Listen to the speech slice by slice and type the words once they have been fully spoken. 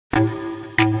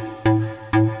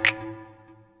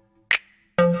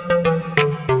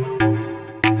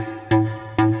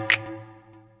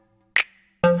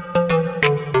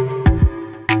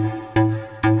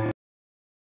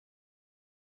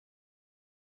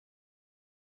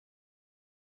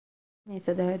මේ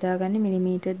සඳහා දාගන්නේ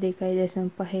මිලිමීටර්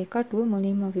 2.5 කටුව.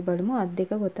 මුලින්ම අපි බලමු අත්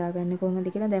දෙක ගොතා ගන්න කොහොමද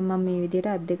කියලා. දැන් මම මේ විදිහට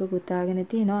අත් දෙක ගොතාගෙන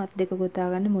තියෙනවා. අත් දෙක ගොතා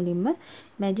ගන්න මුලින්ම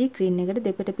මැජික් රීන් එකට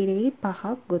දෙපට පිරවිලි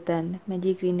 5ක් ගොතන්න.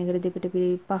 මැජික් රීන් එකට දෙපට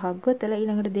පිරවිලි 5ක් ගොතලා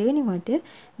ඊළඟට දෙවෙනි වටේ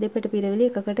දෙපට පිරවිලි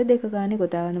එකකට දෙක ගානේ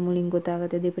ගොතා ගන්න. මුලින්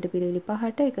ගොතාගත දෙපට පිරවිලි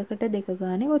 5ට එකකට දෙක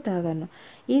ගානේ ගොතා ගන්නවා.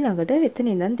 ඊළඟට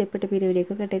එතන ඉඳන් දෙපට පිරවිලි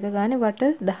එකකට එක ගානේ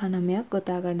වට 19ක්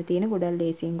ගොතා ගන්න තියෙන. ගොඩක්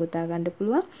ලේසියෙන් ගොතා ගන්න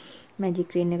පුළුවන්. මැජික්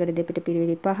රීන් එකට දෙපට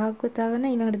පිරවිලි 5ක් ගොතාගෙන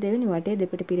ඊළඟට දෙවෙනි වටේ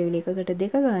දෙපට පිරවිලි එකකට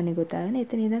දෙක ගානේ ගොතාගෙන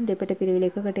එතන ඉඳන් දෙපට පිරවිලි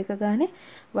එකකට එක ගානේ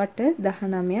වට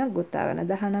 19ක් ගොතාගෙන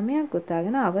 19ක්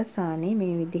ගොතාගෙන අවසානයේ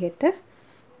මේ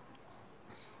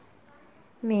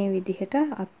විදිහට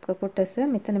අත් කොටස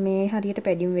මෙතන මේ හරියට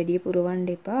පැඩියුම් වැඩි පුරවන්න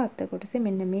එපා. අත් කොටස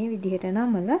මෙන්න මේ විදිහට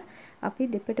නමලා අපි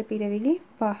දෙපට පිරවිලි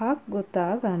 5ක්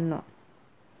ගොතා ගන්නවා.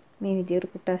 මේ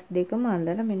විදිහට කොටස් දෙකම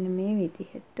අල්ලලා මෙන්න මේ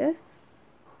විදිහට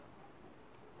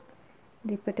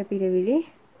දෙපට පිරවිලි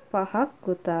 5ක්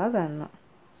ගොතා ගන්නවා.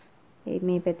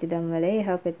 මේ පැති දම් වලයි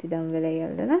එහා පැති දම් වලයි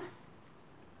අල්ලලා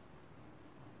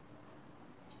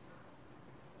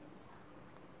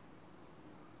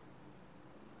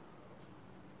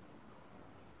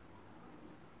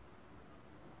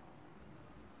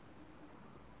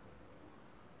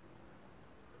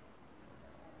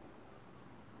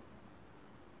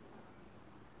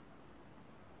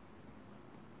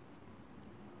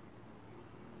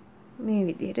මේ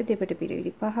විදිහට දෙපට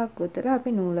පිරවිලි 5ක් ගොතලා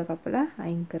අපි නූල කපලා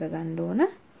අයින් කරගන්න ඕන.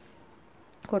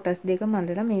 කොටස් දෙක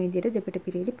මල්ලලා මේ විදිහට දෙපට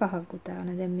පිරවිලි 5ක් ගොතා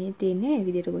ගන්න. දැන් මේ තියෙන්නේ මේ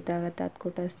විදිහට ගොතාගත්ත අත්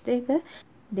කොටස් දෙක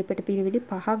දෙපට පිරවිලි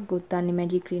 5ක් ගොතන්නේ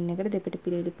මැජික් රීන් එකට දෙපට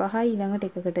පිරවිලි 5යි ඊළඟට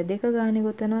එකකට දෙක ගානේ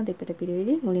ගොතනවා. දෙපට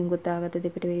පිරවිලි මුලින් ගොතාගත්ත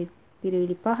දෙපට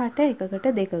පිරවිලි 5ට එකකට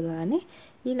දෙක ගානේ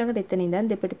ඊළඟට එතන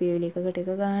ඉඳන් දෙපට පිරවිලි එකකට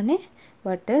එක ගානේ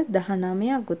වට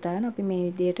 19ක් ගොතාගෙන අපි මේ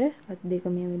විදිහට අත් දෙක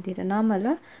මේ විදිහට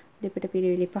නමලා දෙපට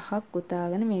පිරවිලි 5ක්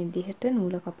ගොතාගෙන මේ විදිහට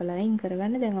නූල කපලා අයින්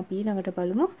කරගන්න. දැන් අපි ඊළඟට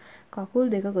බලමු කකුල්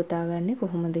දෙක ගොතාගන්නේ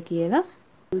කොහොමද කියලා.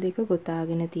 කකුල් දෙක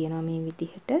ගොතාගෙන තියනවා මේ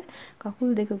විදිහට.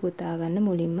 කකුල් දෙක ගොතා ගන්න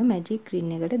මුලින්ම මැජික් රීන්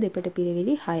එකට දෙපට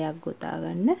පිරවිලි 6ක් ගොතා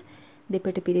ගන්න.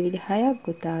 දෙපට පිරවිලි 6ක්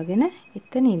ගොතාගෙන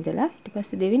එතන ඉඳලා ඊට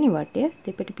පස්සේ දෙවෙනි වටය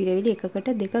දෙපට පිරවිලි එකකට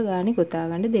දෙක ගානේ ගොතා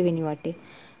ගන්න දෙවෙනි වටේ.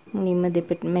 මුලින්ම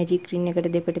දෙපට මැජික් රීන් එකට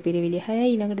දෙපට පිරවිලි 6යි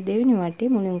ඊළඟට දෙවෙනි වටේ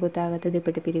මුලින් ගොතාගත්ත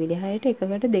දෙපට පිරවිලි 6ට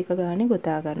එකකට දෙක ගානේ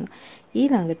ගොතා ගන්නවා.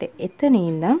 ඊළඟට එතන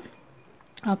ඉඳන්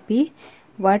අපි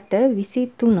වට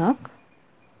 23ක්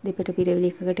දෙපට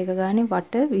පිරවිලි එකකට එක ගානේ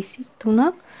වට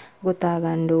 23ක් ගොතා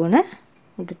ගන්න ඕන.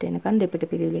 උඩට එනකන් දෙපට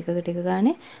පිරවිලි එකකට එක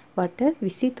ගානේ වට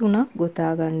 23ක්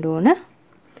ගොතා ගන්න ඕන.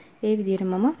 ඒ විදිහට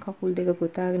මම කකුල් දෙක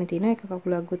ගොතාගෙන තිනවා. එක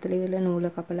කකුලක් ගොතලා ඉවරලා නූල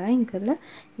කපලා අයින් කරලා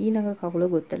ඊළඟ කකුල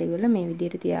ගොතලා ඉවරලා මේ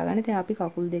විදිහට තියාගන්න. දැන් අපි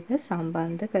කකුල් දෙක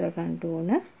සම්බන්ධ කරගන්න ඕන.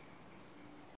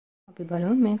 අපි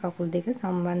බලමු මේ කකුල් දෙක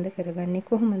සම්බන්ධ කරගන්නේ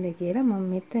කොහොමද කියලා. මම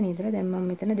මෙතන ඉඳලා දැන් මම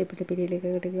මෙතන දෙපට පිරවිලි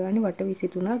එකකට ගානේ වට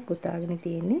 23ක් ගොතාගෙන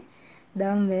තියෙන්නේ.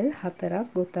 දම්වැල් 4ක්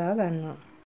ගොතා ගන්නවා.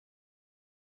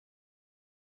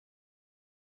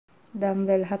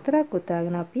 දම්වැල් 4ක්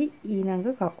ගොතාගෙන අපි ඊළඟ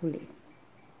කකුලේ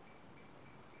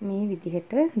මේ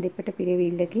විදිහට දෙපට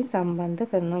පිරවිල්ලකින් සම්බන්ධ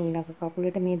කරනවා ඊළඟ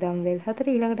කකුලට මේ දම්වැල්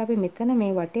 4. ඊළඟට අපි මෙතන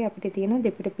මේ වටේ අපිට තියෙනවා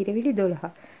දෙපට පිරවිලි 12.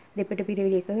 දෙපට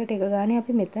පිරවිලි එකකට එක ගානේ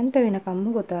අපි මෙතනට වෙනකම්ම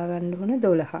ගොතා ගන්න ඕන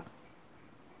 12.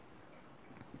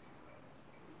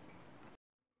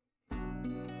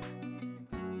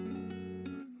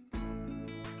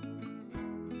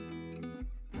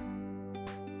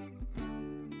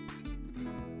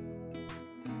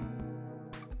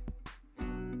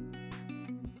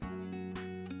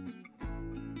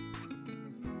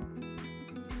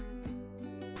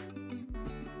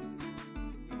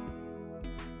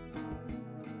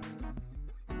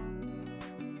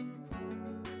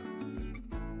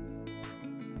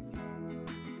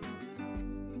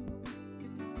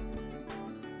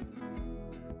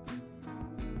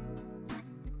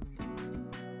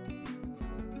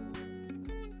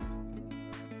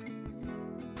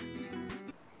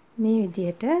 මේ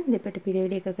විදිහට දෙපට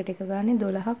පිරවිලි එකකට එක ගානේ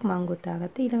 12ක් මං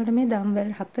ගොතාගත්තා. ඊළඟට මේ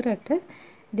දම්වැල් 4ට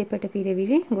දෙපට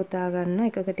පිරවිලි ගොතා ගන්නවා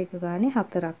එකකට එක ගානේ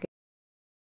 4ක්.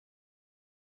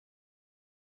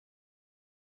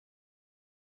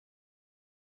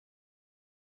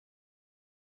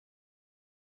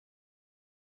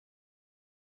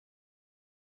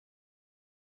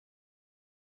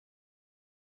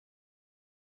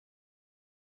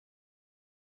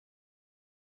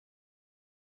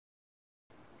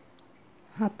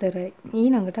 හතරයි.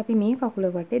 ඊළඟට අපි මේ කකුල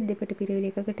වටේ දෙපට පිරවිලි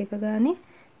එකකට එක ගානේ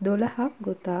 12ක්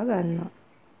ගොතා ගන්නවා.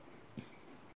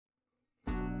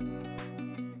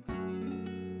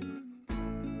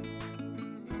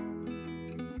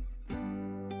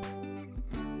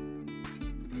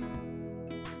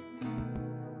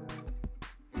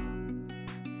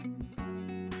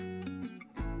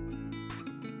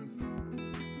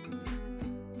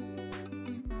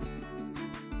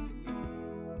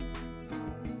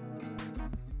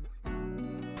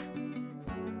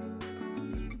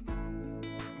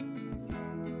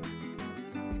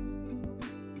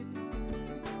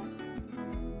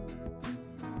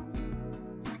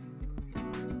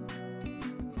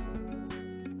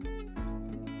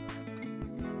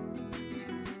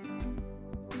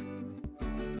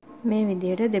 මේ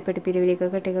විදිහට දෙපට පිරවිලි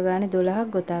එකකට එක ගානේ 12ක්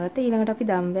ගොතාගත්ත. ඊළඟට අපි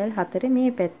දම්වැල් 4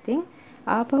 මේ පැත්තෙන්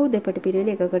ආපහු දෙපට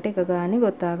පිරවිලි එකකට එක ගානේ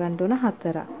ගොතා ගන්න ඕන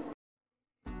 4ක්.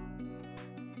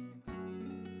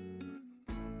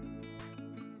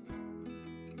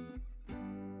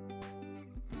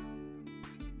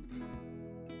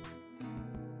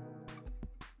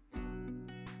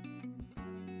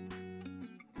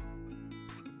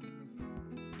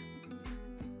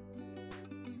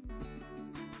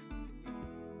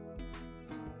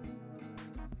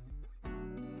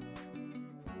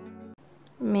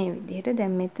 මේ විදිහට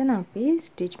දැන් මෙතන අපි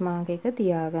ස්ටිච් මාක් එක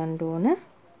තියාගන්න ඕන.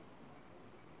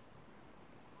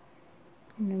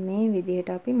 මේ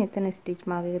විදිහට අපි මෙතන ස්ටිච්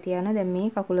මාක් එක තියානවා. දැන්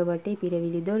මේ කකුල වටේ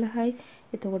පිරවිලි 12යි.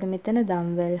 එතකොට මෙතන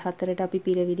දම්වැල් 4ට අපි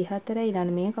පිරවිලි 4යි.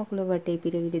 ඊළඟ මේ කකුල වටේ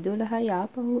පිරවිලි 12යි.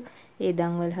 ආපහු ඒ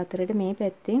දම්වැල් 4ට මේ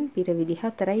පැත්තෙන් පිරවිලි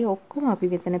 4යි. ඔක්කොම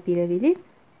අපි මෙතන පිරවිලි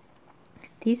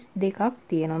 32ක්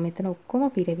තියෙනවා. මෙතන ඔක්කොම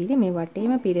පිරවිලි මේ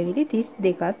වටේම පිරවිලි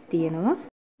 32ක් තියෙනවා.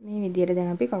 මේ විදිහට දැන්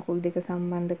අපි කකුල් දෙක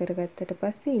සම්බන්ධ කරගත්තට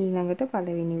පස්සේ ඊළඟට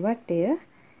පළවෙනි වටය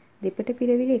දෙපට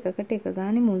පිරවිලි එකකට එක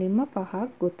ගානේ මුලින්ම 5ක්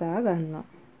ගොතා ගන්නවා.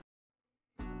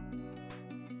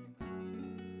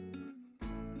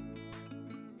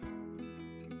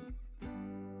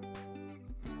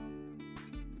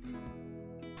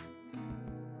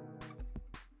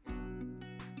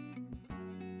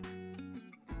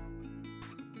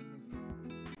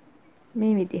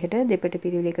 මේ විදිහට දෙපට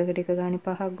පිරවිලි එකකට එක ගානේ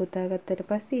 5ක් ගොතා ගත්තට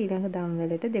පස්සේ ඊළඟ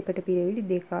දම්වැලට දෙපට පිරවිලි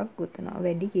 2ක් ගොතනවා.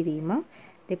 වැඩි කිරීමක්.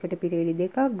 දෙපට පිරවිලි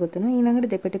 2ක් ගොතනවා.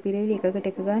 ඊළඟට දෙපට පිරවිලි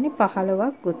එකකට එක ගානේ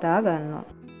 15ක් ගොතා ගන්නවා.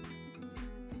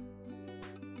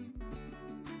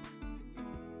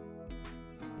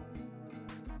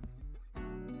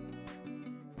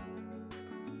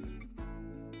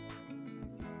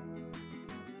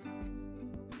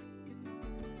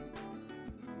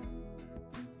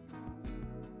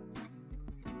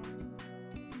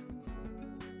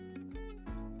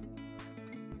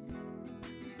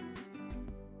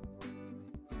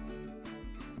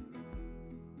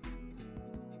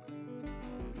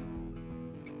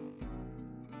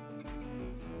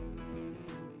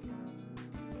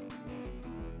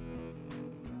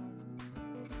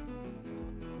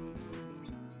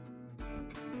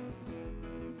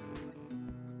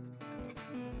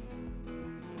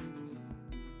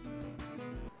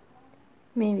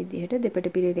 මේ විදිහට දෙපට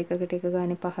පිරවිලි එකකට එක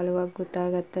ගානේ 15ක් ගොතා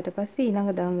ගත්තට පස්සේ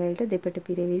ඊළඟ දම්වැලට දෙපට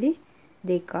පිරවිලි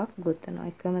 2ක් ගොතනවා.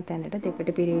 එකම තැනට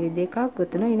දෙපට පිරවිලි 2ක්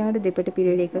ගොතනවා. ඊළඟට දෙපට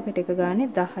පිරවිලි එකකට එක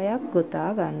ගානේ 10ක් ගොතා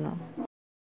ගන්නවා.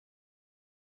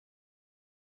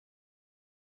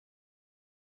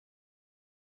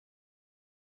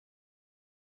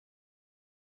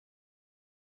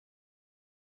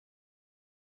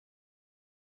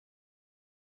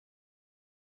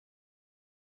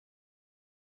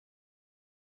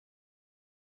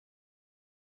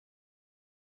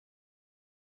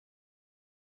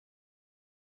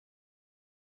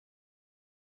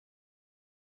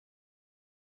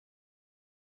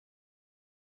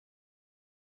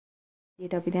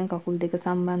 ඊට අපි දැන් කකුල් දෙක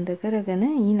සම්බන්ධ කරගෙන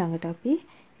ඊළඟට අපි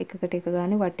එකකට එක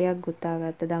ගානේ වටයක් ගොතා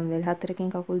ගත්ත දම්වැල් 4කින්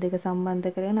කකුල් දෙක සම්බන්ධ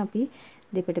කරගෙන අපි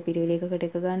දෙපට පිරවිලි එකකට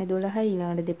එක ගානේ 12යි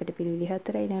ඊළඟට දෙපට පිරවිලි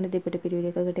 4යි ඊළඟට දෙපට පිරවිලි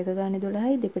එකකට එක ගානේ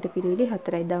 12යි දෙපට පිරවිලි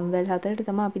 4යි දම්වැල් 4ට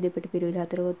තමයි අපි දෙපට පිරවිලි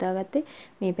 4 ගොතා ගත්තේ.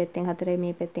 මේ පැත්තෙන් 4යි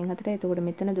මේ පැත්තෙන් 4යි. එතකොට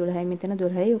මෙතන 12යි මෙතන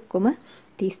 12යි ඔක්කොම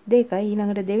 32යි.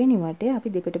 ඊළඟට දෙවෙනි වටේ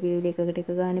අපි දෙපට පිරවිලි එකකට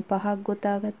එක ගානේ 5ක්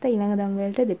ගොතා ගත්තා. ඊළඟ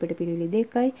දම්වැලට දෙපට පිරවිලි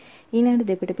 2යි. ඊළඟට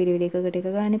දෙපට පිරවිලි එකකට එක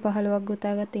ගානේ 15ක්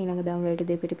ගොතා ගත්තා. ඊළඟ දම්වැලට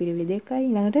දෙපට පිරවිලි 2යි.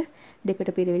 ඊළඟට දෙපට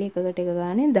පිරවිලි එකකට එක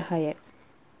ගානේ 10යි.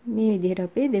 මේ විදිහට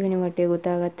අපි දෙවෙනි වටේ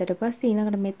ගොතා ගත්තට පස්සේ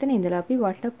ඊළඟට මෙතන ඉඳලා අපි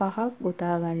වට 5ක්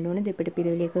ගොතා ගන්න ඕනේ. දෙපට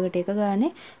පිරවිලි එකකට එක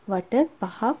ගානේ වට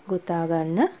 5ක් ගොතා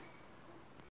ගන්න.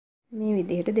 මේ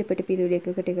විදිහට දෙපට පිරවිලි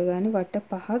එකකට එක ගානේ වට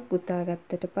 5ක් ගොතා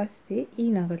ගත්තට පස්සේ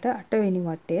ඊළඟට 8 වෙනි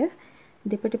වටය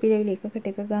දෙපට පිරවිලි එකකට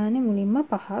එක ගානේ මුලින්ම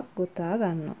 5ක් ගොතා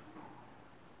ගන්නවා.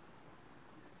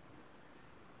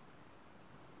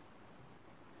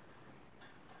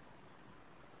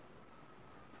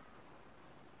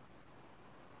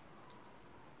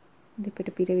 දෙපට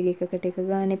පිරවිලි එකකට එක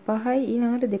ගානේ 5යි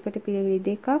ඊළඟට දෙපට පිරවිලි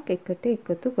 2ක් එකට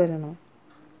එකතු කරනවා.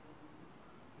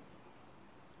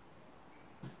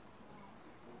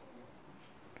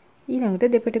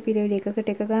 ඊළඟට දෙපට පිරවිලි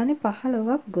එකකට එක ගානේ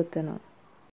 15ක් ගොතනවා.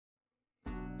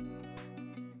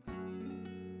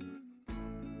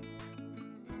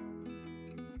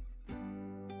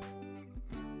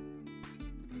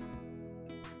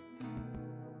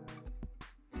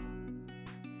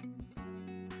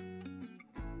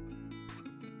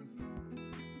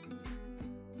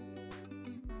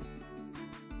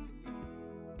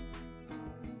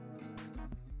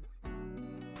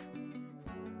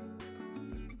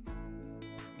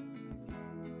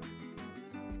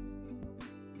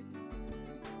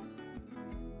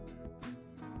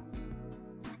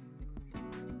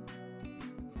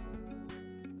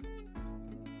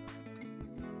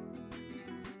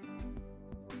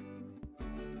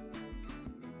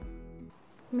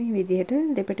 මේ විදිහට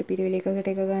දෙපට පිරවිලි එකකට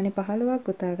එක ගානේ 15ක්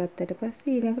ගොතා ගත්තට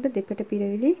පස්සේ ඊළඟට දෙපට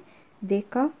පිරවිලි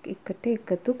දෙකක් එකට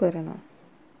එකතු කරනවා.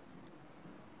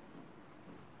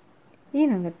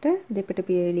 ඊළඟට දෙපට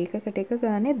පිරවිලි එකකට එක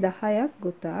ගානේ 10ක්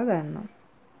ගොතා ගන්නවා.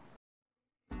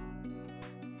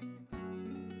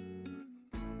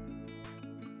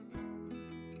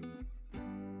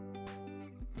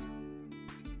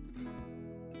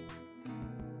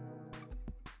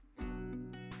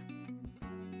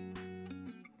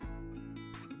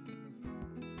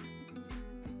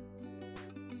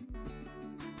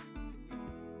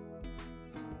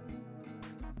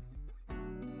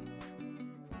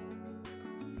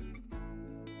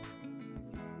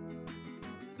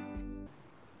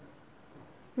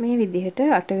 මේ විදිහට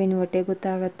 8 වෙනි වටේ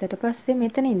ගොතා ගත්තට පස්සේ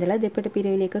මෙතන ඉඳලා දෙපට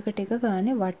පිරවිලි එකකට එක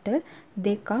ගානේ වට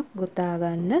දෙකක් ගොතා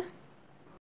ගන්න.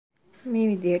 මේ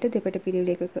විදිහට දෙපට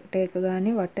පිරවිලි එකකට එක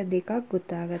ගානේ වට දෙකක්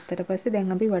ගොතා ගත්තට පස්සේ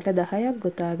දැන් අපි වට 10ක්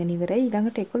ගොතාගෙන ඉවරයි.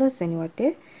 ඊළඟට 11 වෙනි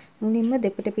වටේ මුලින්ම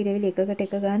දෙපට පිරවිලි එකකට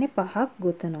එක ගානේ 5ක්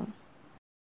ගොතනවා.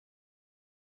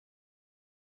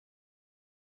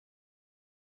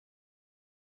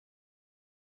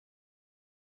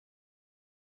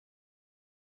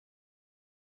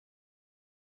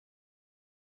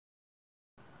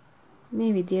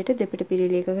 මේ විදිහට දෙපට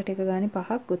පිරවිලි එකකට එක ගානේ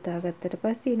 5ක් ගොතා ගත්තට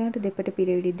පස්සේ ඊළඟට දෙපට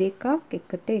පිරවිලි දෙකක්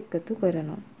එකට එකතු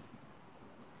කරනවා.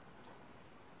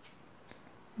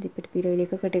 දෙපට පිරවිලි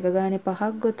එකකට එක ගානේ 5ක්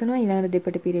ගොතනවා. ඊළඟට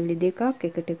දෙපට පිරවිලි දෙකක්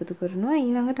එකට එකතු කරනවා.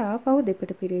 ඊළඟට ආපහු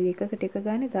දෙපට පිරවිලි එකකට එක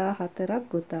ගානේ 14ක්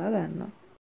ගොතා ගන්නවා.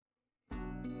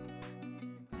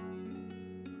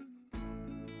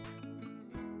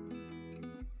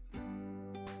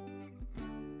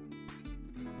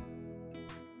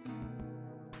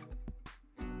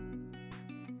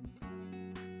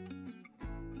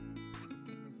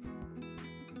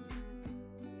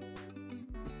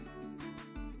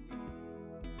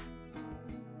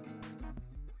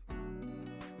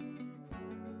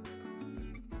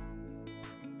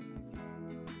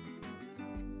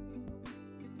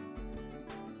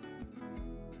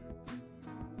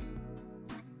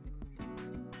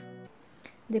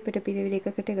 දෙපට පිරවිලි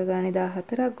එකකට එක ගානේ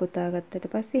 14ක් ගොතා ගත්තට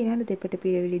පස්සේ ඊළඟ දෙපට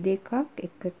පිරවිලි දෙකක්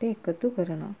එකට එකතු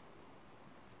කරනවා.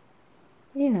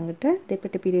 ඊළඟට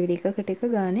දෙපට පිරවිලි එකකට එක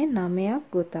ගානේ 9ක්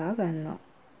ගොතා ගන්නවා.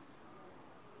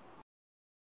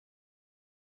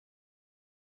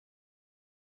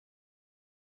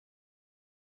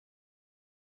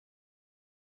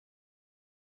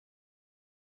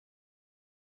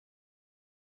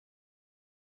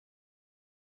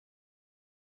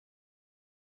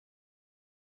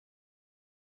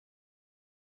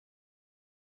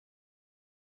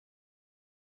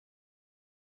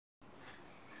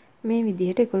 මේ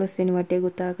විදිහට 11 වෙනි වටේ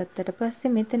ගොතා ගත්තට පස්සේ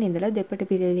මෙතන ඉඳලා දෙපට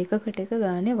පිරවිලි එකකට එක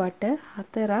ගානේ වට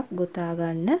 4ක් ගොතා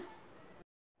ගන්න.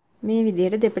 මේ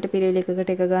විදිහට දෙපට පිරවිලි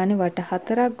එකකට එක ගානේ වට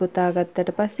 4ක් ගොතා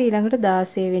ගත්තට පස්සේ ඊළඟට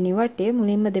 16 වෙනි වටේ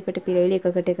මුලින්ම දෙපට පිරවිලි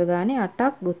එකකට එක ගානේ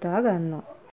 8ක් ගොතා ගන්නවා.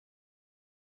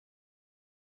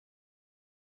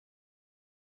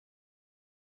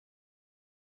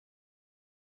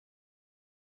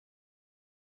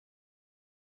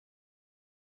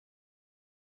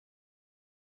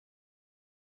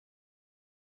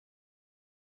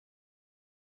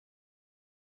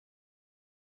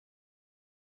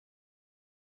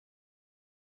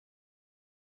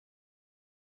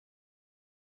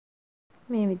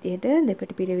 මේ විදිහට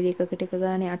දෙපට පිරවිලි එකකට එක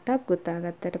ගානේ 8ක් ගොතා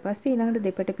ගත්තට පස්සේ ඊළඟට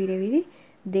දෙපට පිරවිලි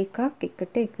දෙකක්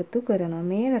එකට එකතු කරනවා.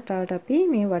 මේ රටාවට අපි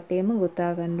මේ වටේම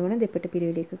ගොතා ගන්න ඕන දෙපට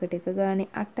පිරවිලි එකකට එක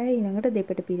ගානේ 8යි ඊළඟට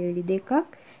දෙපට පිරවිලි දෙකක්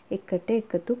එකට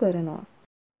එකතු කරනවා.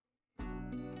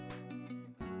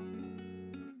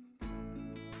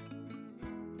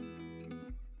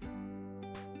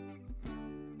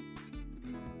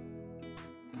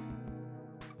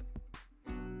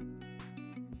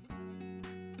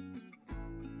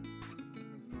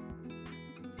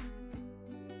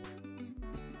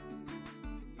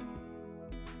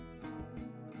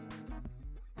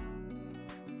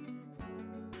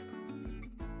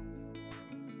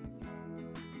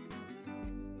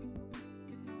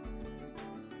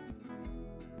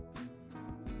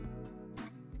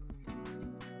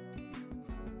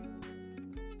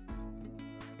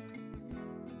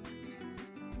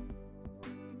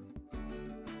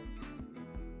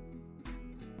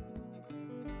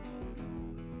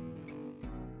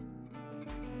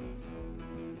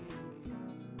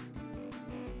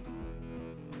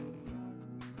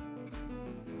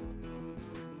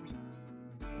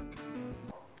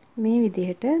 මේ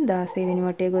විදිහට 16 වෙනි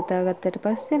වටේ ගොතා ගත්තට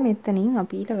පස්සේ මෙතනින්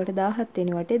අපි ඊළඟට 17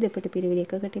 වෙනි වටේ දෙපට පිරවිලි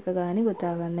එකකට එක ගානේ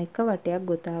ගොතා ගන්න. එක වටයක්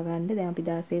ගොතා ගන්න. දැන් අපි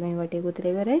 16 වෙනි වටේ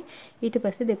ගොතලා ඉවරයි. ඊට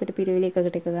පස්සේ දෙපට පිරවිලි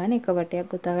එකකට එක ගානේ එක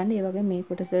වටයක් ගොතා ගන්න. ඒ වගේ මේ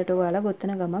කොටසට ඔයාලා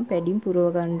ගොතන ගමන් පැඩින් පුරව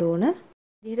ගන්න ඕන.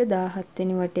 විදිහට 17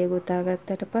 වෙනි වටේ ගොතා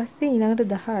ගත්තට පස්සේ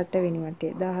ඊළඟට 18 වෙනි වටේ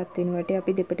 17 වෙනි වටේ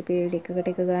අපි දෙපට පිරවිලි එකකට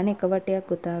එක ගානේ එක වටයක්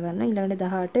ගොතා ගන්නවා. ඊළඟට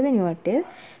 18 වෙනි වටේ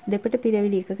දෙපට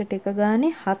පිරවිලි එකකට එක ගානේ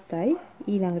 7යි.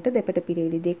 ඊළඟට දෙපට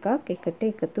පිරවිලි දෙකක් එකට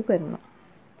එකතු කරනවා.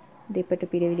 දෙපට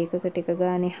පිරවිලි එකකට එක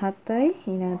ගානේ 7යි.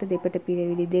 ඊළඟට දෙපට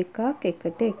පිරවිලි දෙකක්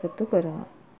එකට එකතු කරනවා.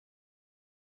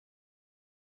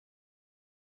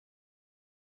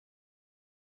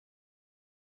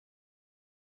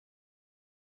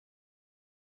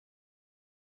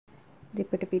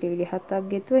 දෙපට පිරවිලි 7ක්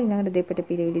ගෙතුවා. ඊළඟට දෙපට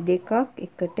පිරවිලි දෙකක්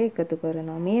එකට එකතු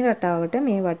කරනවා. මේ රටාවට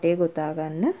මේ වටේ ගොතා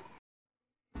ගන්න.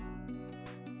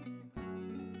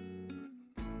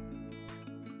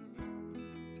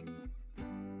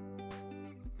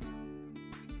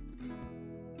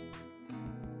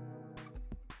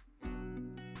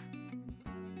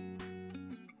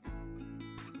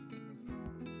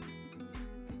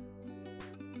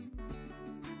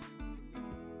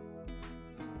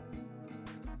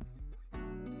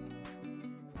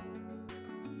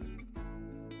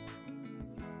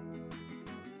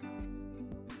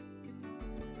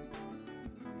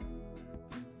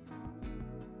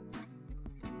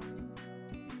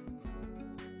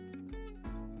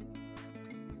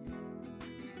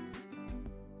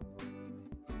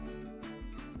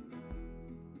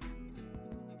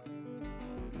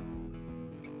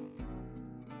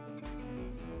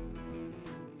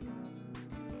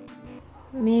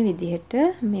 මේ විදිහට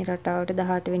මේ රටාවට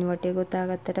 18 වෙනි වටේ ගොතා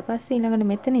ගත්තට පස්සේ ඊළඟට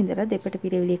මෙතන ඉඳලා දෙපට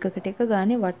පිරවිලි එකකට එක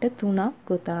ගානේ වට 3ක්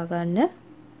ගොතා ගන්න.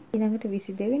 ඊළඟට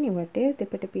 22 වෙනි වටේ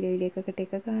දෙපට පිරවිලි එකකට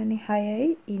එක ගානේ 6යි.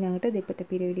 ඊළඟට දෙපට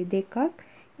පිරවිලි දෙකක්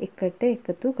එකට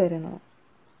එකතු කරනවා.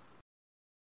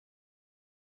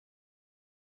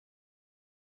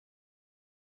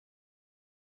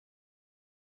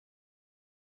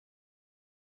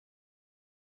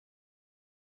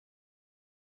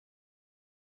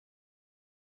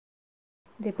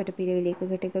 දෙපට පිරවිලි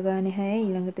එකකට එක ගානේ 6යි.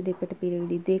 ඊළඟට දෙපට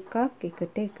පිරවිලි දෙකක්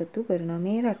එකට එකතු කරනවා.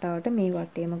 මේ රටාවට මේ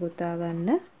වටේම ගොතා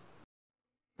ගන්න.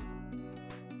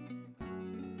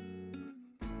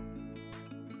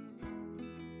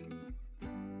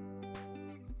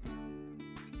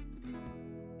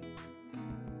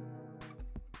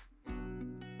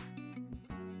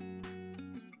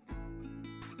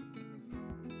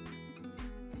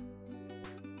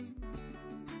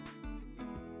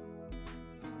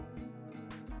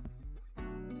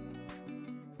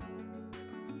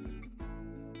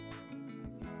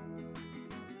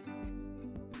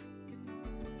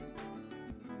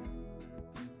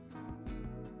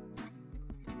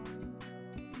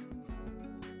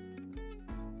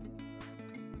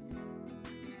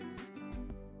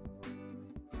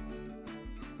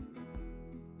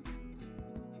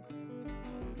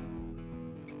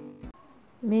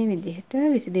 මේ විදිහට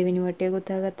 22 වෙනි වටේ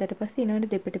ගොතා ගත්තට පස්සේ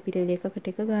ඊළඟට දෙපට පිරවිලි එකකට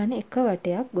එක ගානේ එක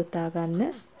වටයක් ගොතා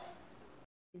ගන්න.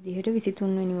 විදිහට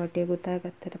 23 වෙනි වටේ ගොතා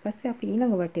ගත්තට පස්සේ අපි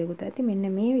ඊළඟ වටේ ගොතා ඇති මෙන්න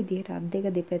මේ විදිහට අත් දෙක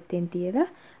දෙපැත්තෙන් තියලා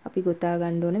අපි ගොතා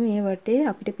ගන්න ඕනේ. මේ වටේ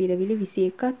අපිට පිරවිලි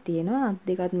 21ක් තියෙනවා. අත්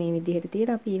දෙකත් මේ විදිහට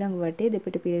තියලා අපි ඊළඟ වටේ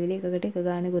දෙපට පිරවිලි එකකට එක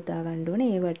ගානේ ගොතා ගන්න ඕනේ.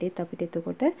 ඒ වටේත් අපිට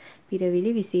එතකොට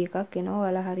පිරවිලි 21ක් එනවා.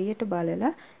 ඔයාලා හරියට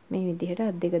බලලා මේ විදිහට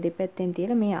අත් දෙක දෙපැත්තෙන්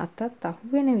තියලා මේ අතත්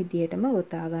අහු වෙන විදිහටම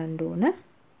ගොතා ගන්න ඕන.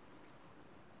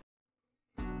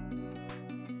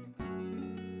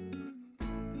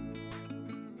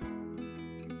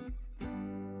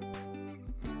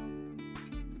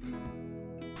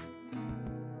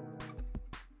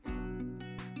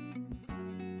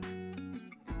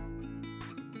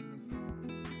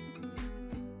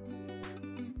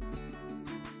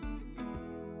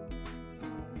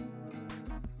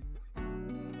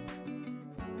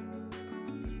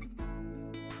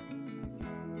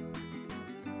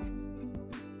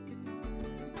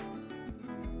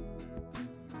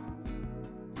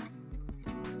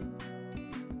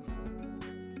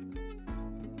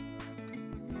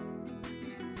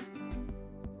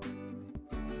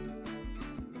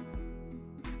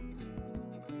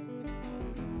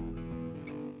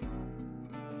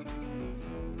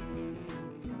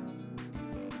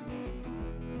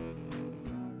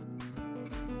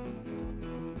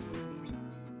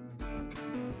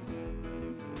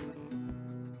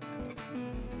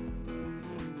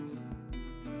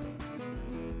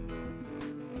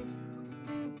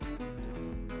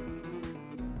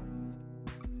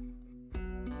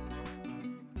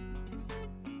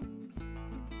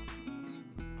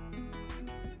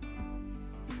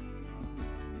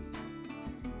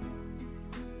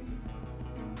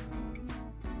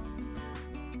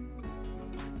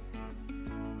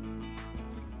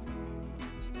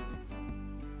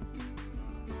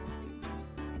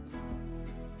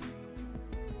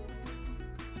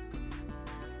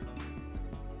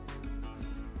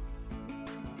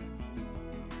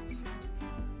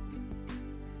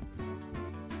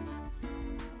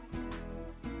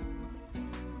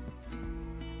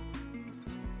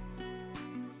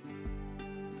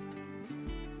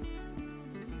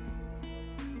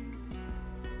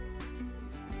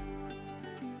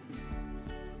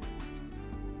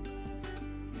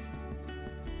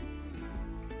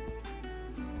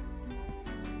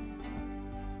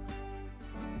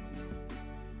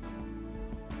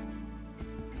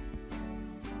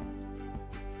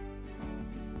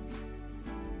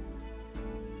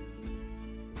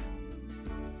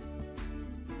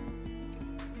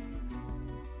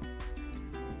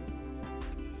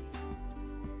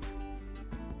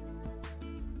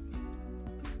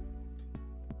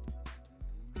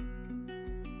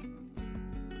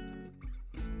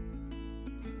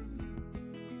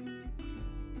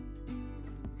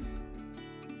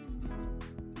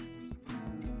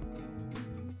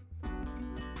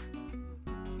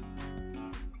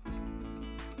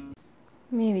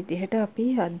 මේ විදිහට අපි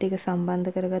අත් දෙක සම්බන්ධ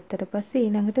කරගත්තට පස්සේ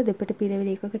ඊළඟට දෙපට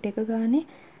පිරවිලි එකකට එක ගානේ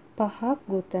 5ක්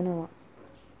ගොතනවා.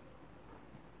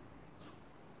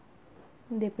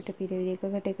 දෙපට පිරවිලි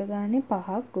එකකට එක ගානේ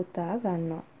 5ක් ගොතා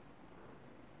ගන්නවා.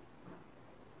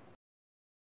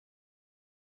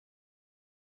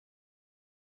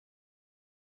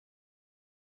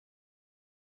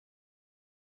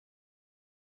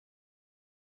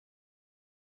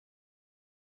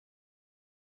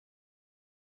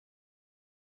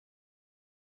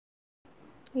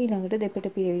 ඊළඟට දෙපට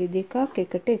පිරවිලි දෙකක්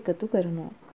එකට එකතු කරනවා.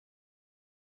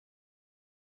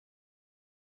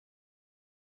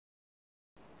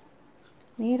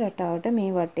 මේ රටාවට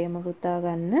මේ වටේම ගොතා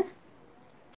ගන්න.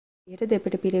 ඊට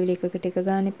දෙපට පිරවිලි එකකට එක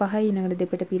ගානේ 5යි ඊළඟට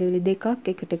දෙපට පිරවිලි දෙකක්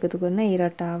එකට එකතු කරන මේ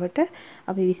රටාවට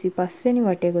අපි 25 වෙනි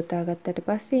වටේ ගොතා ගත්තට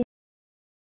පස්සේ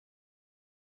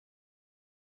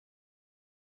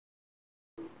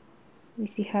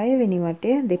 26 වෙනි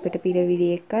වටේ දෙපට පිරවිලි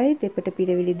 1යි දෙපට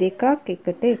පිරවිලි දෙකක්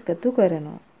එකට එකතු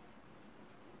කරනවා.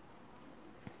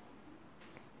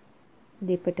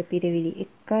 දෙපට පිරවිලි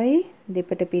 1යි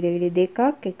දෙපට පිරවිලි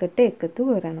දෙකක් එකට එකතු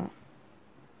කරනවා.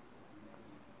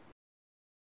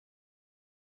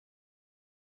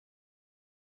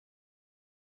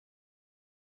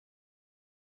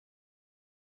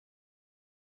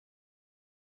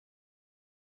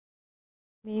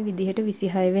 මේ විදිහට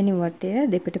 26 වෙනි වටය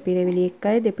දෙපට පිරවිලි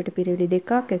 1යි දෙපට පිරවිලි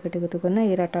දෙකක් එකට එකතු කරන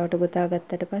ඒ රටාවට ගොතා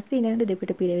ගත්තට පස්සේ ඊළඟට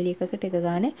දෙපට පිරවිලි එකකට එක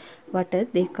ගානේ වට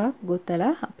දෙකක්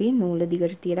ගොතලා අපි නූල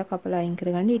දිගට තියලා කපලා අයින්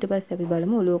කරගන්න. ඊට පස්සේ අපි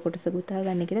බලමු ඔළුව කොටස ගොතා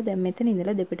ගන්න කියලා. දැන් මෙතන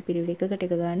ඉඳලා දෙපට පිරවිලි එකකට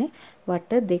එක ගානේ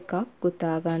වට දෙකක්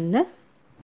ගොතා ගන්න.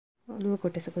 ඔළුව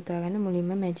කොටස ගොතා ගන්න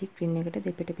මුලින්ම මැජික් රින් එකට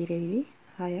දෙපට පිරවිලි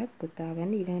 6ක් ගොතා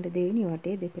ගන්න. ඊළඟට දෙවෙනි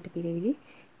වටේ දෙපට පිරවිලි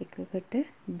එකකට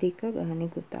දෙක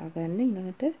ගානේ ගොතා ගන්න.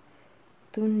 ඊළඟට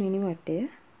තුන්වෙනි වටය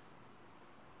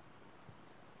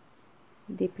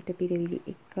දෙපට පිරවිලි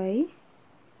 1යි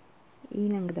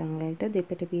ඊළඟ දංගලට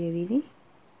දෙපට පිරවිලි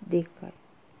 2යි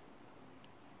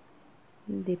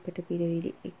දෙපට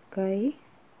පිරවිලි 1යි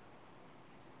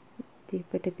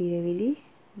දෙපට පිරවිලි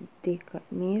 2යි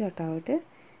මේ රටාවට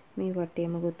මේ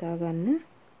වටේම ගොතා ගන්න.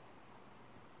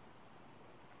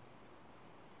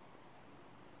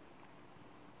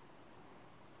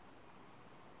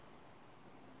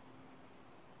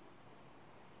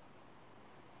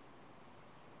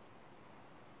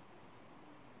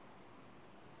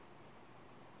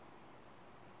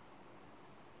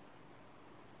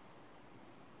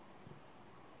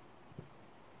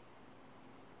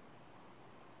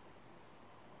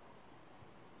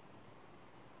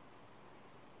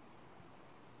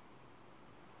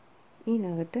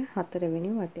 ඊළඟට හතරවෙනි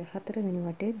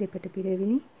වටේ දෙපට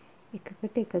පිරවිලි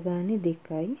එකකට එක ගානේ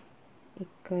 2යි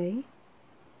 1යි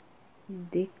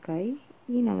 2යි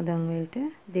ඊළඟ දංගලට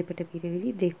දෙපට පිරවිලි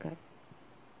 2යි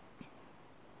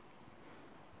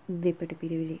දෙපට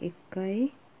පිරවිලි 1යි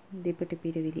දෙපට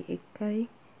පිරවිලි 1යි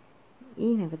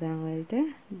ඊළඟ දංගලට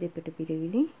දෙපට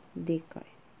පිරවිලි 2යි.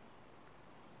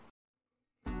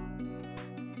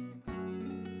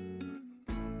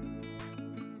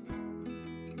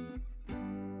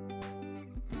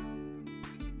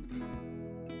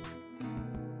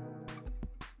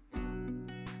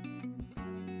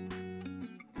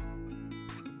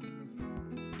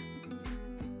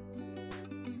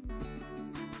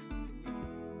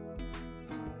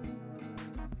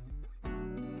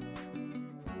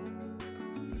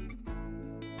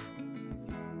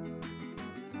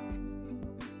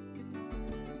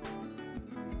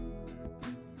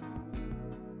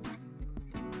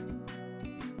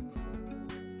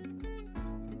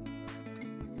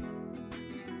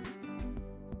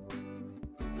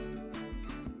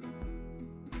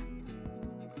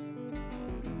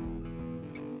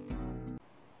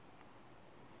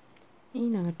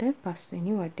 ඊළඟට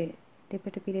පස්වෙනි වටේ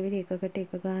දෙපට පිරවිලි එකකට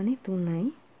එක ගානේ 3යි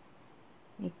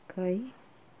 1යි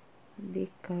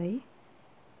 2යි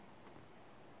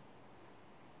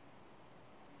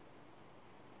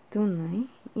 3යි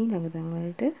ඊළඟ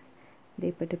දංගලට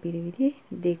දෙපට පිරවිලි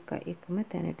 2යි එකම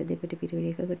තැනට දෙපට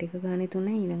පිරවිලි එකකට එක ගානේ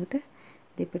 3යි ඊළඟට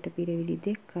දෙපට පිරවිලි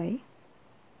 2යි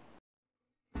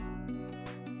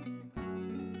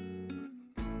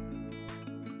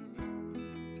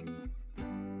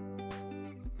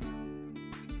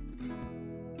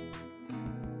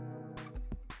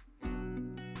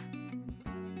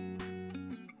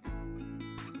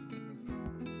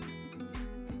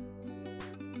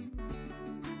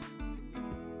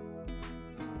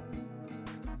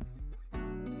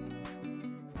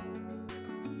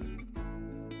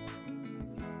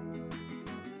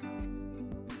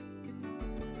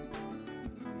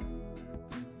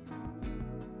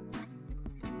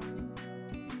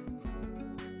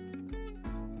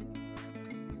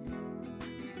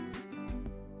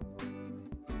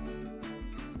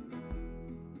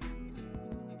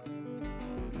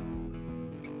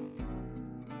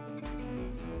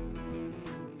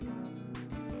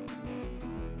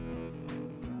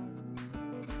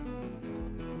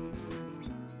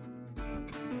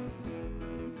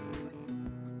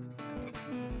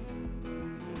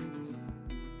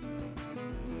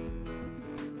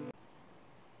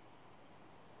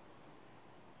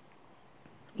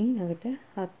ඊළඟට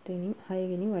 6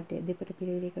 වෙනි වටය දෙපට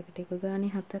පිරවිලි එකකට එක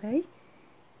ගානේ 4යි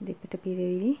දෙපට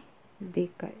පිරවිලි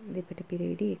 2යි දෙපට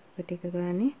පිරවිලි එකකට එක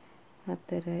ගානේ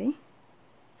 4යි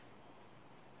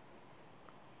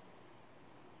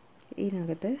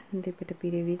ඊළඟට දෙපට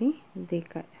පිරවිලි 2යි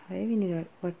 6 වෙනි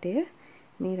වටය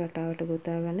මේ රටාවට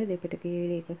ගොතා ගන්න දෙපට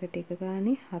පිරවිලි එකකට එක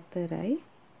ගානේ 4යි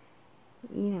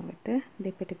ඊළඟට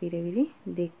දෙපට පිරවිලි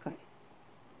 2යි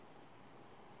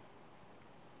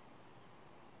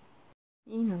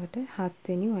ඊළඟට 7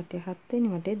 වෙනි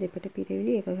වටේ දෙපට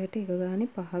පිරවිලි එකකට එක ගානේ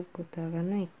 5ක් ගොතා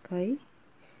ගන්න 1යි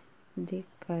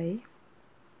 2යි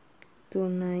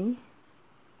 3යි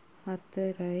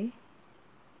 4යි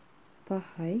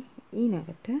 5යි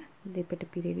ඊළඟට දෙපට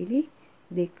පිරවිලි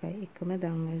 2යි එකම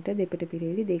දන් වලට දෙපට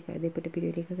පිරවිලි 2යි දෙපට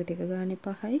පිරවිලි එකකට එක ගානේ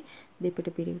 5යි දෙපට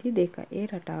පිරවිලි 2යි ඒ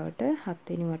රටාවට 7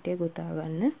 වෙනි වටය ගොතා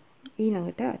ගන්න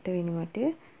ඊළඟට 8 වෙනි වටය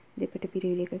දෙපට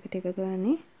පිරවිලි එකකට එක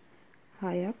ගානේ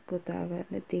 6ක් ගොතා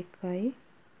ගන්න 2යි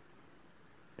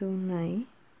 3යි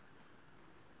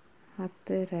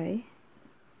 4යි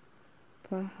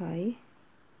 5යි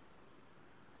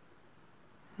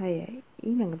 6යි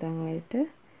ඊළඟ දන් වලට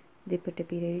දෙපට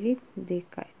පිරවිලි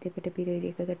 2යි දෙපට පිරවිලි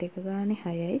එකකට එක ගානේ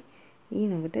 6යි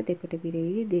ඊළඟට දෙපට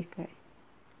පිරවිලි 2යි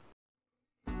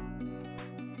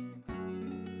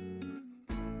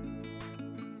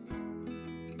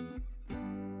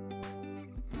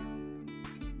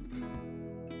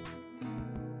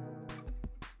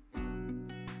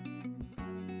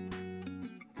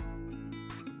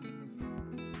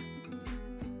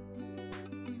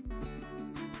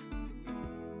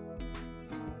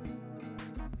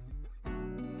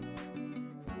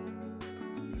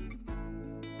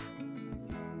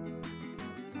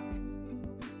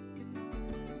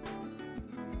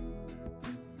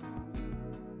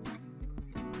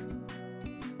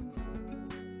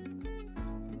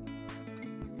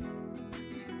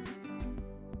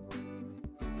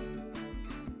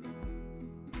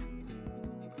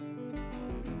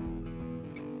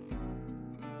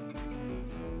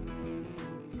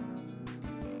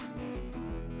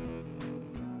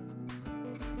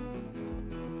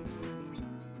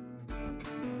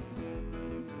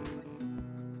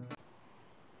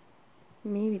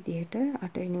මේ විදිහට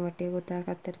 8 වෙනි වටේ ගොතා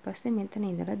ගත්තට පස්සේ මෙතන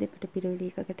ඉඳලා දෙපට පිරවිලි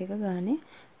එකකට එක ගානේ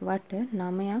වට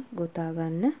 9ක් ගොතා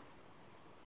ගන්න.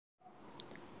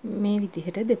 මේ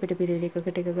විදිහට දෙපට පිරවිලි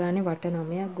එකකට එක ගානේ වට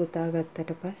 9ක් ගොතා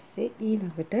ගත්තට පස්සේ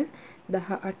ඊළඟට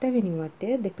 18 වෙනි වටය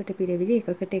දෙපට පිරවිලි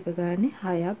එකකට එක ගානේ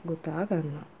 6ක් ගොතා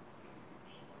ගන්නවා.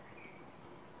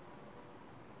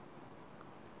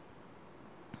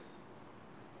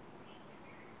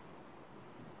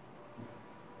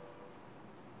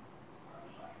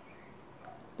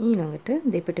 ඊළඟට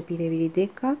දෙපට පිරවිලි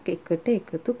දෙකක් එකට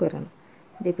එකතු කරනවා.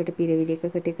 දෙපට පිරවිලි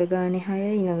එකකට එක ගානේ 6යි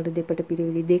ඊළඟට දෙපට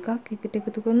පිරවිලි දෙකක් එකට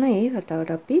එකතු කරනවා. ඒ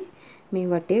රටාවට අපි මේ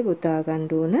වටේ ගොතා ගන්න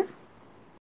ඕන.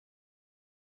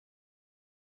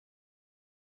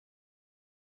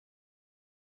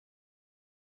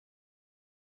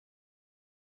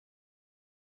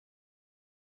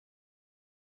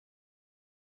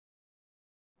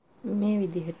 මේ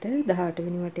විදිහට 18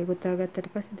 වෙනි වටේ ගොතා ගත්තට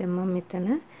පස්සේ දැන් මම මෙතන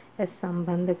ඇස්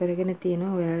සම්බන්ධ කරගෙන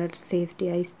තියෙනවා. ඔයාලට සේෆ්ටි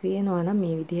අයිස් තියෙනවා නම්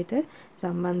මේ විදිහට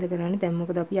සම්බන්ධ කරන්න. දැන්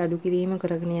මොකද අපි අඩු කිරීම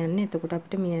කරගෙන යන්නේ. එතකොට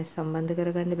අපිට මේ ඇස් සම්බන්ධ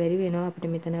කරගන්න බැරි වෙනවා. අපිට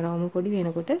මෙතන රවුම පොඩි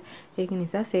වෙනකොට ඒක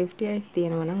නිසා සේෆ්ටි අයිස්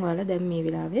තියෙනවා නම් ඔයාලා දැන් මේ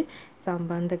වෙලාවේ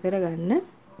සම්බන්ධ කරගන්න.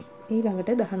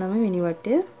 ඊළඟට 19 වෙනි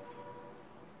වටය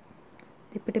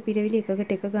දෙපට පිරවිලි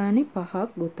එකකට එක ගානේ 5ක්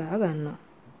ගොතා ගන්නවා.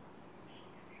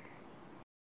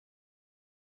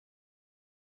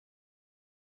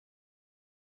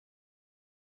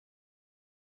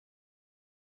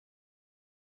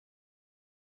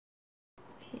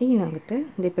 ඊළඟට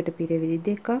දෙපට පිරවිලි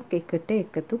දෙකක් එකට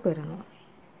එකතු කරනවා.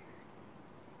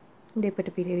 දෙපට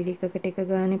පිරවිලි එකකට එක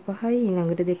ගානේ 5යි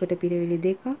ඊළඟට දෙපට පිරවිලි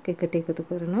දෙකක් එකට එකතු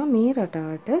කරනවා. මේ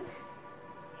රටාවට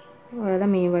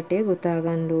ඔයාලා මේ වටේ ගොතා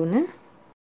ගන්න ඕන.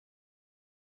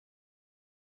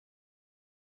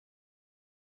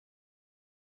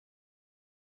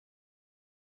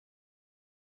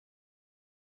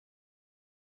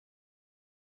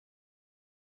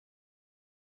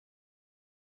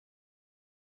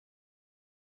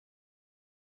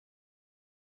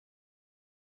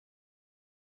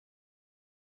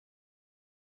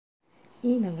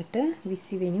 ඊළඟට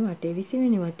 20 වෙනි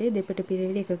වටේ දෙපට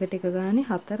පිරවිලි එකකට එක ගානේ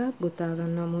 4ක් ගොතා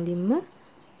ගන්නවා මුලින්ම.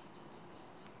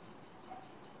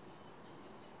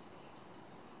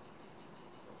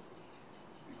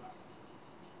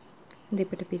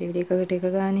 දෙපට පිරවිලි එකකට එක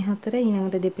ගානේ 4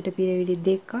 ඊළඟට දෙපට පිරවිලි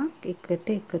දෙකක් එකට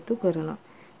එකතු කරනවා.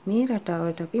 මේ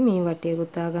රටාවට අපි මේ වටේ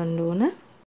ගොතා ගන්න ඕන.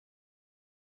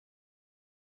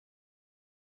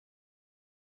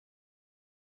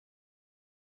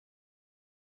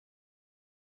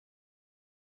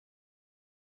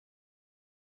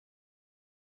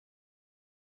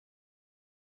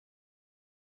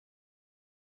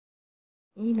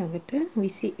 ඊළඟට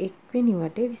 21 වෙනි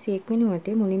වෙනි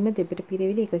වටේ මුලින්ම දෙපට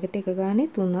පිරවිලි එකකට එක ගානේ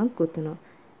 3ක් ගොතනවා.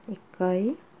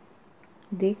 1යි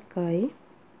 2යි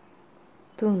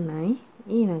 3යි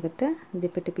ඊළඟට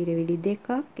දෙපට පිරවිලි දෙකක්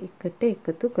එකට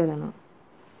එකතු කරනවා.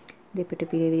 දෙපට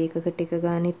පිරවිලි එකකට එක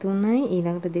ගානේ 3යි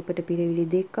ඊළඟට දෙපට පිරවිලි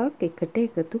දෙකක් එකට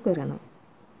එකතු කරනවා.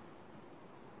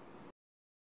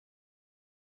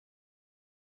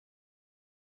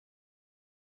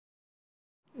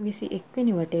 21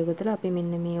 වෙනි වටේ ගොතලා අපි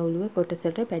මෙන්න මේ ඔළුව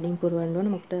කොටසට පැඩින් පුරවන්න ඕන.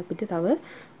 මොකද අපිට තව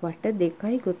වට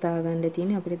දෙකයි ගොතා ගන්න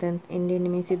තියෙන්නේ. අපිට දැන්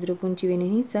එන්නේ මේ සිදුරු පුංචි වෙන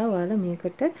නිසා ඔයාලා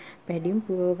මේකට පැඩින්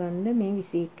පුරව ගන්න මේ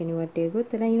 21 වෙනි වටේ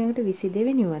ගොතලා ඊළඟට 22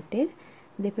 වෙනි වටේ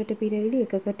දෙපට පිරවිලි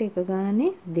එකකට එක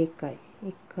ගානේ 2යි.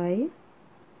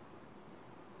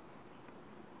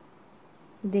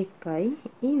 1යි 2යි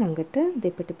ඊළඟට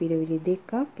දෙපට පිරවිලි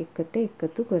දෙකක් එකට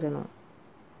එකතු කරනවා.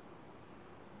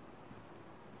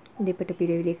 දෙපට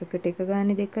පිරවිලි එකකට එක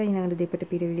ගානේ 2යි ඊළඟට දෙපට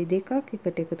පිරවිලි දෙකක්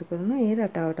එකට එකතු කරනවා. ඒ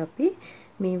රටාවට අපි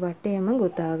මේ වටේම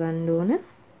ගොතා ගන්න ඕන.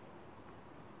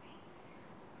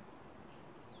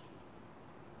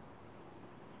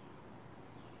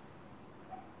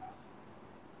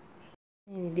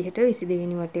 මේ විදිහට 22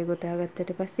 වෙනි වටේ ගොතා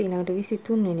ගත්තට පස්සේ ඊළඟට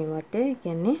 23 වෙනි වටේ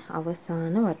කියන්නේ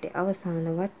අවසාන වටේ. අවසාන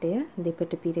වටය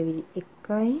දෙපට පිරවිලි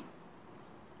 1යි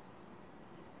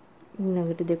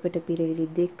ඊළඟට දෙපට පිරවිලි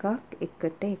දෙකක්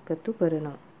එකට එකතු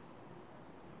කරනවා.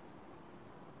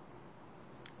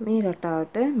 මේ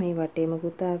රටාවට මේ වටේම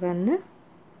ගොතා ගන්න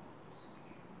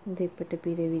දෙපට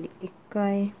පිරවිලි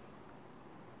 1යි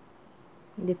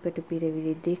දෙපට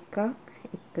පිරවිලි දෙකක්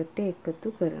එකට එකතු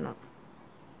කරනවා.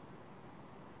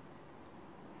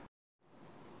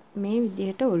 මේ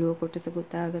විදිහට ඔළුව කොටස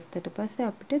ගොතා ගත්තට පස්සේ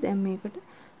අපිට දැන් මේකට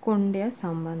කොණ්ඩයක්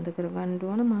සම්බන්ධ කරගන්න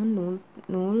ඕන. මම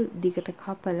නූල් දිගට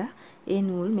කපලා ඒ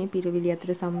නූල් මේ පිරවිලි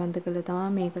අතර සම්බන්ධ කරලා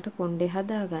තමයි මේකට කොණ්ඩේ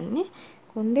හදාගන්නේ.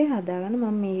 කොණ්ඩේ හදාගන්න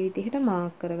මම මේ විදිහට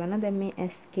මාක් කරගන්න. දැන් මේ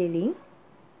ඇස් කෙලින්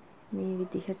මේ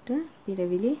විදිහට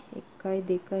පිරවිලි 1යි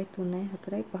 2යි 3යි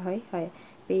 4යි 5යි 6යි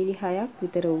පේලි 6ක්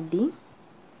විතර උඩින්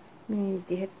මේ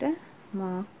විදිහට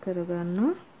මාක්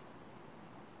කරගන්නවා.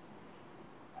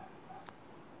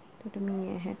 එතකොට මේ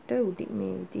ඇහැට උඩින්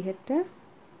මේ විදිහට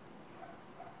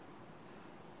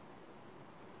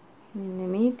මෙන්න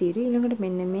මේ තිරු ඊළඟට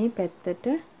මෙන්න මේ පැත්තට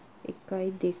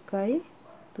 1යි 2යි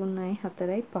 3යි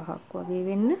 4යි 5ක් වගේ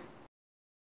වෙන්න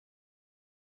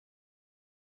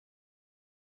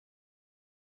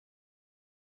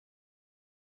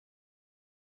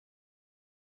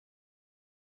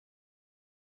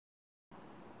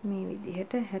මේ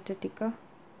විදිහට හැට ටික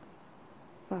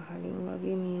පහලින්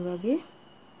වගේ මේ වගේ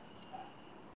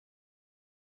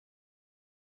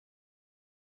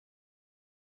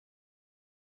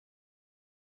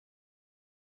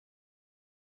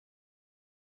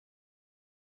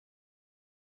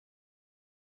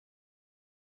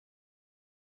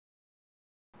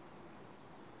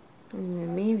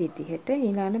මේ විදිහට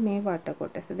ඊළඟ මේ වට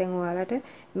කොටස දැන් ඔයාලට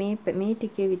මේ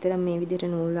ටිකේ විතර මේ විදිහට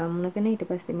නූල් අමුණගෙන ඊට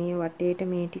පස්සේ මේ වටේට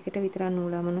මේ ටිකට විතර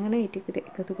නූල් අමුණගෙන ඒ ටිකට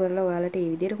එකතු කරලා ඔයාලට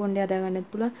මේ විදිහට කොණ්ඩේ හදා ගන්නත්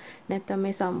පුළුවන්. නැත්නම්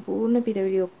මේ සම්පූර්ණ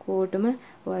පිරවිලි ඔක්කොටම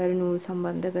ඔයාලා නූල්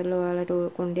සම්බන්ධ කරලා ඔයාලට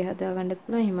කොණ්ඩේ හදා ගන්නත්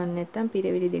පුළුවන්. එහෙම නැත්නම්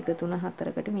පිරවිලි 2 3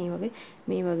 4කට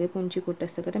මේ වගේ පුංචි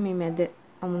කොටසකට මේ මැද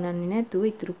අමුණන්නේ නැතුව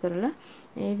ඉතුරු කරලා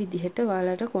ඒ විදිහට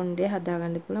ඔයාලට කොණ්ඩේ හදා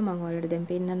ගන්නත් පුළුවන්. මම ඔයාලට දැන්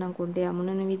පෙන්නන්නම් කොණ්ඩේ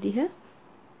අමුණන විදිහ.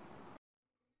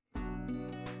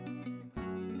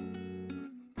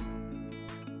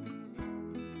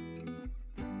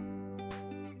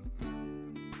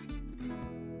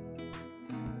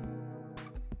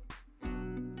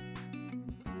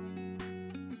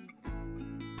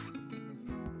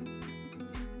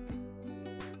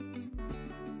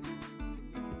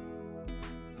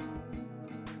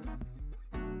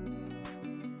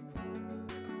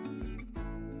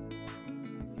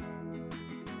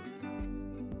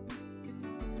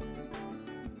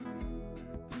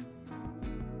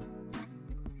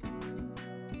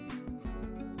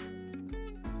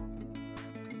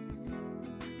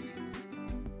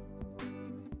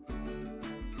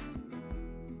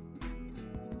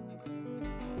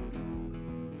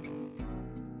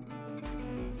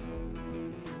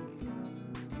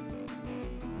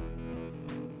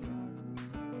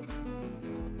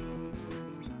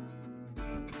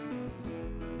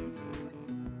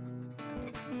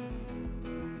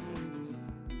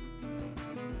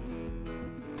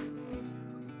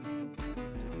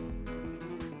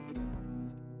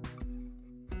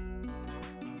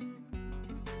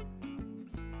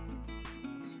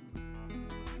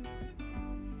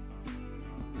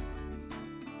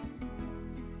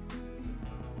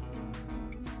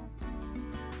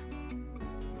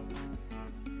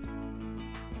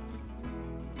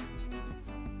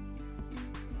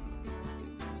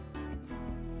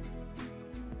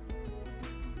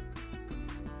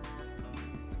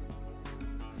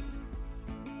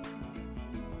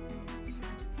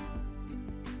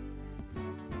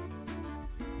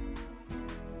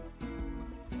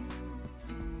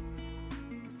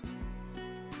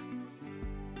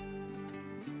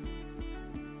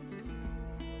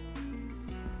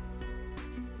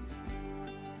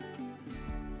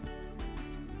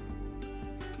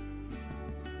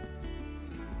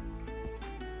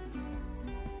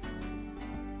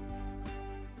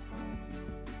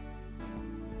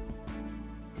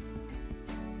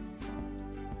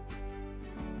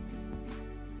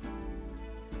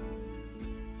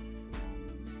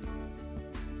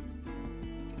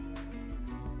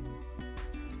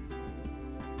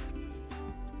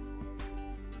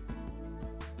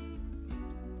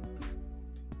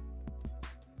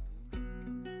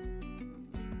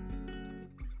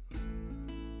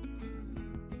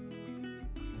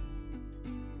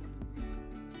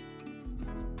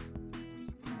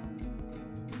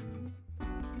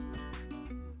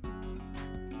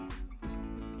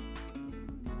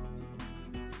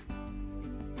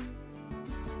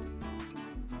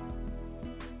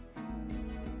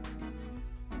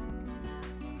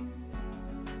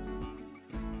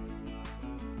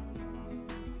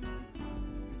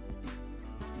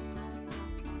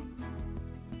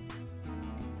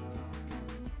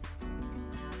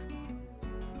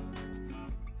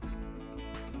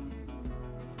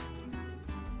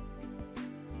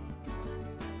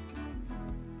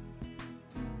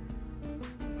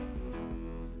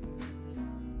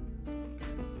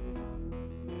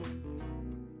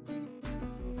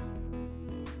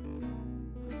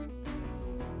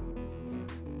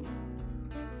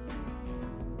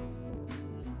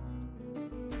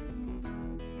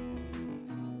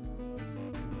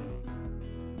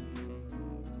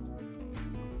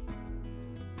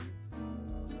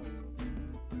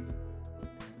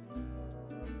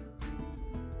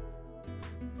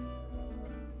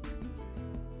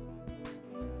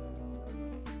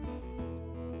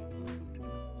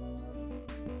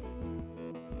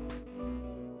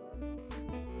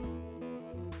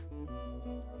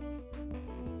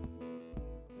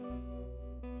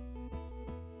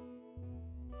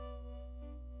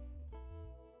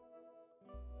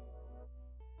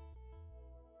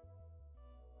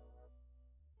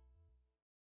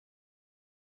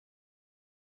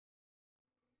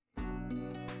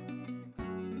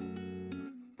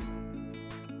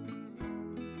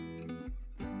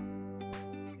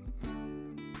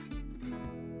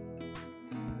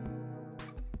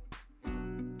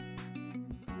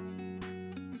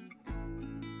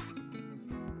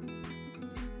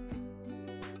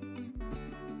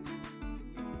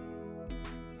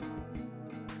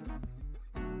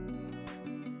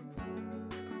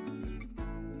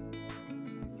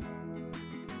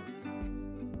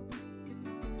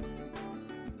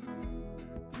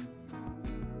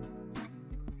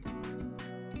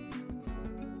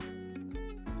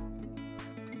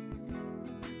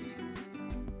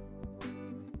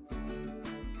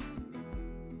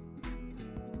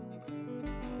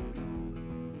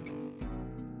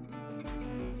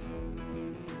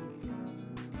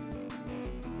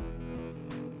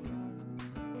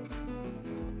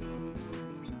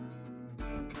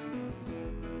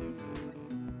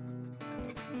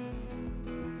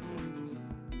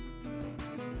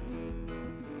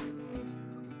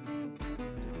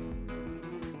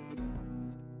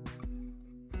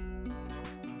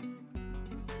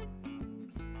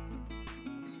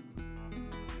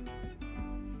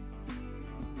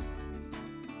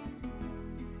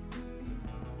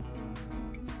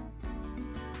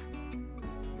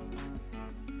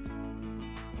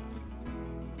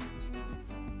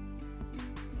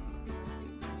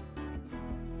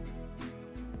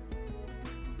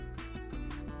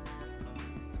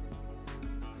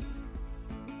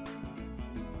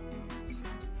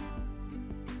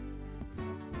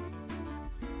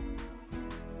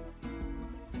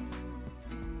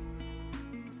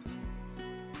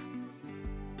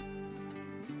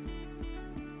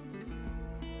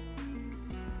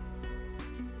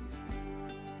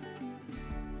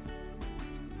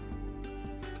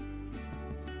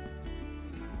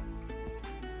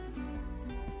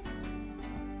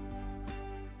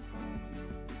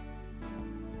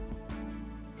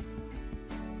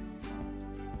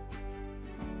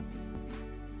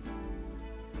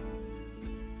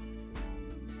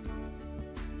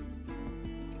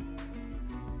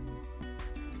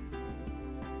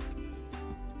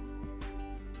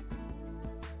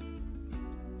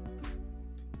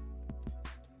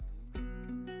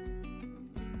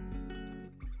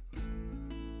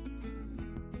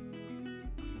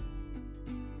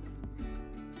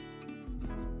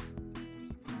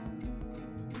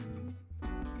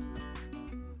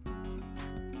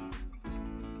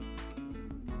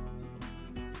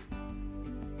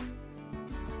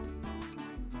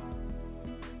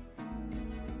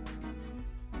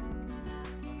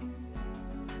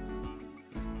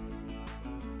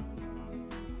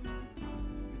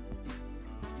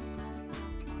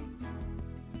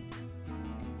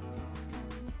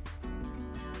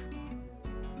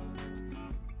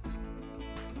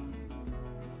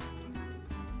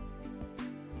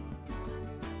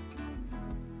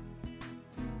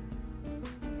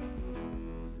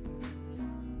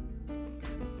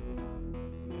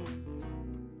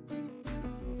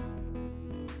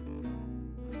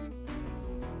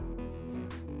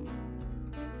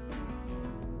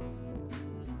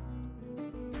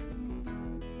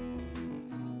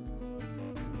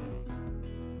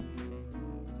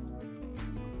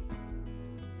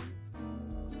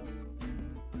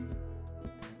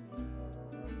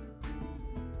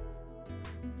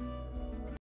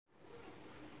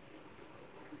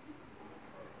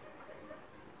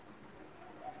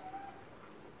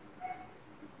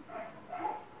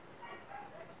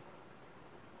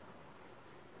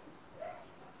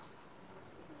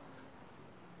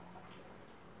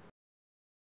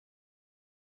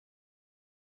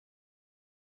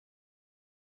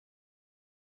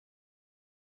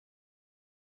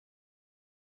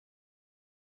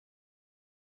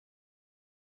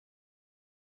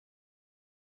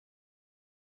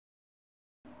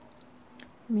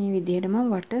 මේ විදිහට මම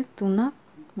වට 3ක්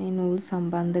මේ නූල්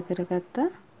සම්බන්ධ කරගත්තා.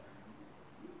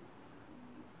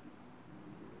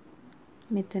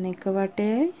 මෙතන එක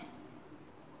වටයයි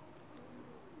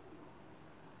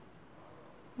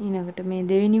ඊළඟට මේ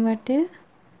දෙවෙනි වටය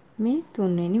මේ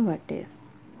තුන්වෙනි වටය.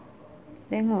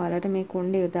 දැන් ඔයාලට මේ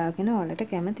කුණ්ඩය යොදාගෙන ඔයාලට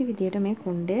කැමති විදිහට මේ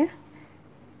කුණ්ඩය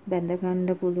බැඳ ගන්න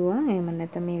පුළුවන්. එහෙම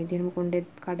නැත්නම් මේ විදිහටම කුණ්ඩෙත්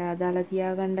කඩා දාලා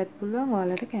තියා ගන්නත් පුළුවන්.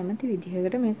 ඔයාලට කැමති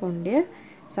විදිහකට මේ කුණ්ඩය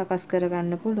සකස් කර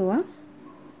ගන්න පුළුවන්.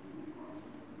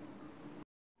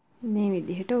 මේ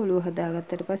විදිහට ඔළුව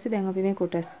හදාගත්තට පස්සේ දැන් අපි මේ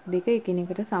කොටස් දෙක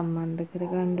එකිනෙකට සම්බන්ධ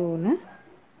කරගන්න ඕන.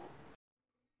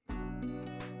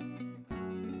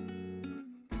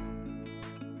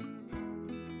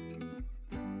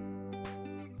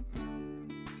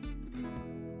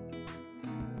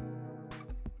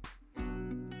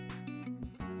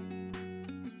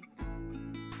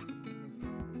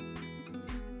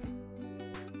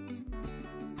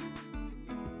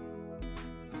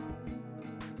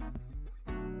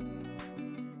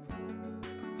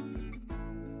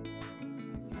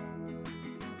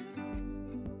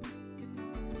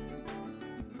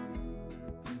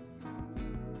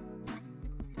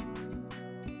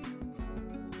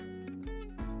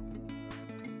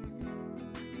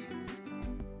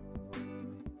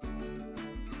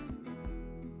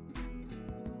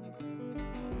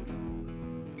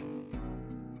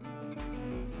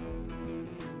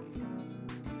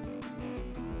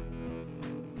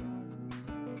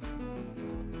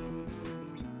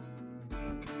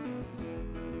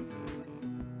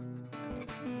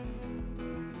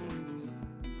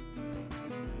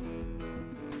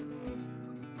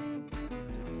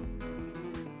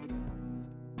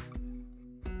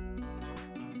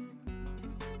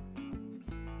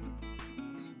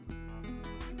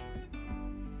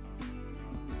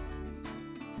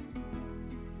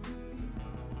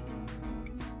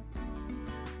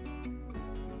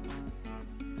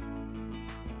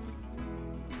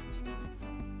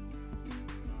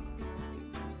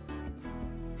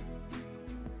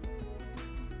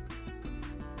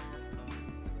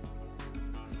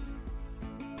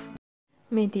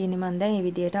 මේ තියෙන්නේ මම දැන් මේ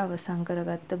විදියට අවසන්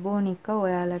කරගත්ත බෝනික්ක.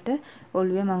 ඔයාලට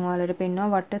ඔළුවේ මම ඔයාලට පෙන්නවා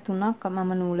වට 3ක්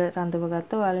මම නූල රඳව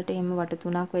ගත්තා. ඔයාලට එහෙම වට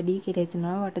 3ක් වැඩි කියලා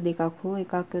හිතනවා වට දෙකක් හෝ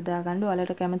එකක් යොදා ගන්න.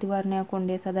 ඔයාලට කැමති වර්ණයක්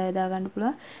කොණ්ඩේ සදා යොදා ගන්න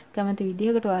පුළුවන්. කැමති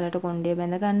විදිහකට ඔයාලට කොණ්ඩේ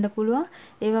බැඳ ගන්න පුළුවන්.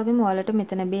 ඒ වගේම ඔයාලට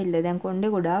මෙතන බෙල්ල දැන්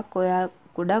කොණ්ඩේ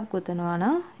ගොඩක් ගොතනවා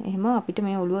නම් එහෙම අපිට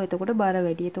මේ ඔළුව එතකොට බර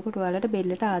වැඩි. එතකොට ඔයාලට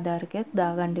බෙල්ලට ආධාරකයක්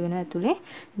දාගන්න වෙනවා ඇතුලේ.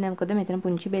 දැන් මොකද මෙතන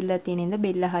පුංචි බෙල්ලක් තියෙන ඉඳ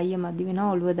බෙල්ල හයිය මදි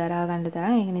වෙනවා ඔළුව දරා ගන්න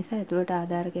තරම්. ඒක නිසා ඇතුලට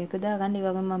ආධාරකයක් දාගන්න. ඒ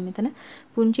වගේම මම මෙතන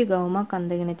පුංචි ගවුමක්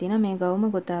අඳගෙන තියෙනවා. මේ ගවුම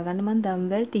ගොතා ගන්න මම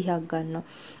දම්වැල් 30ක් ගන්නවා.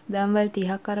 දම්වැල්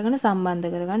 30ක් අරගෙන සම්බන්ධ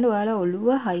කරගන්න. ඔයාලා ඔළුව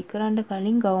හයි කරන්න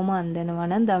කලින් ගවුම අඳිනවා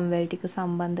නම් දම්වැල් ටික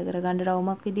සම්බන්ධ කරගන්න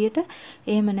රවුමක් විදියට.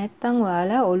 එහෙම නැත්නම්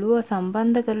ඔයාලා ඔළුව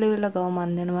සම්බන්ධ කරලා ඉවරලා ගවුම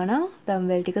අඳිනවා නම්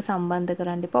දම්වැල් ටික සම්බන්ධ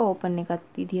කරන්න එපා. ඕපන් එකක්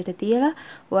විදියට තියලා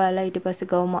ඔයාලා ඊට පස්සේ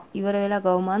ගවුම ඉවර වෙලා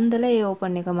ගවුම අඳලා ඒ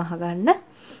ඕපන් එක මහ ගන්න.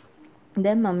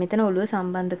 දැන් මම මෙතන ඔළුව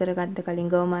සම්බන්ධ කරගන්න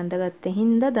කලින් ගවුම අඳගත්තේ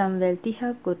හින්දා දම්වැල්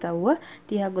 30ක් ගොතවුවා.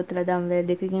 30ක් ගොතලා දම්වැල්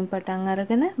දෙකකින් පටන්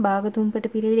අරගෙන භාග තුම්පට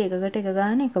පිරවිලි එකකට එක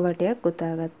ගාන එක වටයක්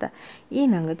ගොතා ගත්තා.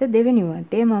 ඊළඟට දෙවෙනි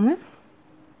වටේ මම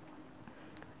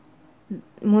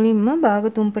මුලින්ම භාග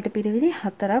තුම්පට පිරවිලි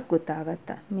 4ක් ගොතා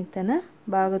ගත්තා. මෙතන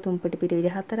භාග තුම්පට පිරවිලි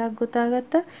 4ක් ගොතා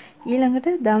ගත්තා. ඊළඟට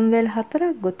දම්වැල්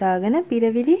 4ක් ගොතාගෙන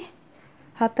පිරවිලි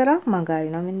 4ක් මග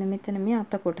අරිනවා. මෙන්න මෙතන මේ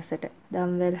අත කොටසට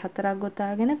දම්වැල් 4ක්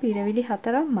ගොතාගෙන පිරවිලි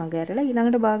 4ක් මග ඇරලා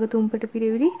ඊළඟට භාග තුම්පට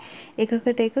පිරවිලි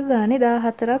එකකට එක ගානේ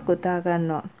 14ක් ගොතා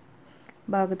ගන්නවා.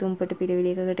 භාග තුම්පට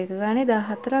පිරවිලි එකකට එක ගානේ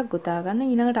 14ක් ගොතා ගන්න.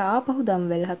 ඊළඟට ආපහු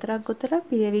දම්වැල් 4ක් ගොතලා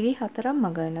පිරවිලි 4ක්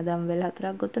මග වෙනවා. දම්වැල්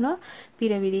 4ක් ගොතනවා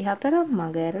පිරවිලි 4ක්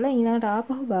මග ඇරලා ඊළඟට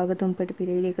ආපහු භාග තුම්පට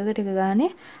පිරවිලි එකකට එක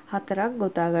ගානේ 4ක්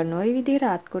ගොතා ගන්න. ওই විදිහට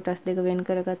අත් කොටස් දෙක වෙන්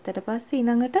කරගත්තට පස්සේ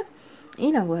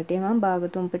ඊළඟ වටේ මම භාග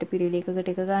තුම්පට පිරවිලි එකකට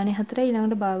එක ගානේ 4යි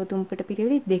ඊළඟට භාග තුම්පට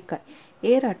පිරවිලි 2යි.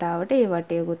 ඒ රටාවට ඒ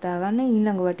වටය ගොතා ගන්න.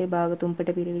 ඊළඟ වටේ භාග තුම්පට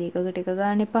පිරවිලි එකකට එක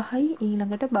ගානේ 5යි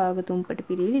ඊළඟට භාග තුම්පට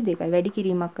පිරවිලි 2යි. වැඩි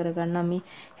කිරීමක් කරගන්නවා මේ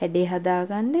හැඩේ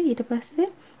හදාගන්න. ඊට පස්සේ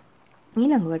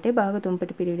ඊළඟ වටේ භාග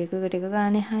තුම්පට පිරවිලි එකකට එක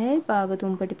ගානේ 6යි භාග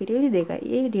තුම්පට පිරවිලි 2යි.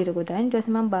 ඒ විදිහට ගොතාගෙන ඊට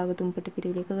පස්සේ මම භාග තුම්පට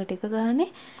පිරවිලි එකකට එක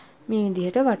ගානේ මේ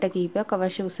විදිහට වට කීපයක්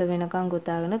අවශ්‍ය උස වෙනකන්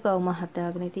ගොතාගෙන ගවුම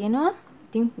හදාගෙන තියෙනවා.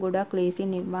 ඉතින් ගොඩක්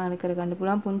ලේසියෙන් නිර්මාණය කරගන්න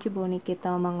පුළුවන්. පුංචි බෝනික්කේ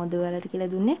තමයි මම ඔද ඔයාලට කියලා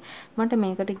දුන්නේ. මට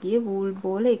මේකට ගියේ වූල්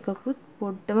බෝල එකකුත්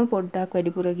පොඩ්ඩක්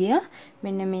වැඩිපුර ගියා.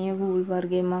 මෙන්න මේ වූල්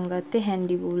වර්ගයේ මම ගත්තේ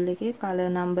හැන්ඩි වූල් එකේ කලර්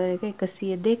නම්බර් එක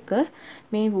 102.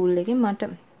 මේ වූල් එකෙන්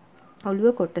මට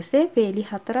ඔළුව කොටසේ පේලි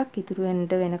 4ක් ඉතුරු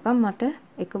වෙනකම් මට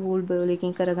එක වූල්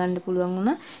බෝලයකින් කරගන්න පුළුවන්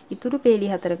වුණා. ඉතුරු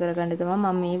පේලි 4 කරගන්න තමයි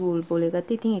මම මේ වූල් බෝලය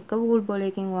ගත්තේ. ඉතින් එක වූල්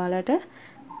බෝලයකින් ඔයාලට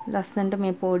ලස්සනට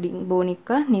මේ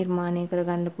බෝනික්කා නිර්මාණය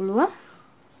කරගන්න පුළුවන්.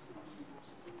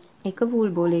 එක වූල්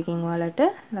බෝලයකින් ඔයාලට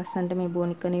ලස්සනට මේ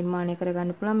බෝනික්ක නිර්මාණය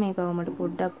කරගන්න පුළුවන්. මේක වමට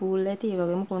පොඩ්ඩක් ඌල් ඇති. ඒ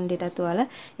වගේම කොණ්ඩේටත් ඔයාලා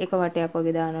එක වටයක්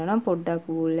වගේ දානවා නම් පොඩ්ඩක්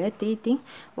ඌල් ඇති. ඉතින්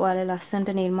ඔයාලා ලස්සනට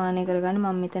නිර්මාණය කරගන්න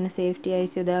මම මෙතන සේෆ්ටි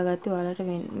අයිස් යොදාගත්තේ ඔයාලට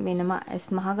වෙනම ඇස්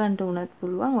මහගන්න උනත්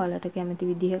පුළුවන්. ඔයාලට කැමති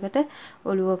විදිහකට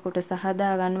ඔළුව කොටස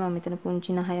හදාගන්න. මම මෙතන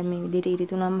පුංචි නහයක් මේ විදිහට ඉරි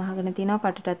තුනක් මහගෙන තියෙනවා.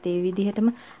 කටටත් ඒ විදිහටම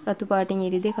රතු පාටින්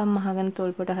ඉරි දෙකක් මහගෙන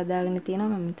තොල්පොට හදාගෙන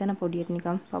තියෙනවා. මම මෙතන පොඩියට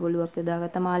නිකන් පබළුවක්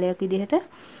යොදාගත්ත මාලයක් විදිහට.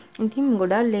 ඉතින්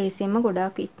ගොඩාක් ලේසියෙන්ම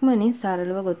ගොඩාක් ඉක්මනින්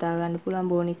සරලව ගොතා ගන්න පුළුවන්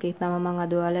බෝනික්කේ තමයි මම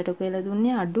අද ඔයාලට කියලා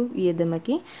දුන්නේ අඩු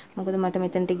වියදමකින්. මොකද මට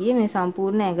මෙතනට ගියේ මේ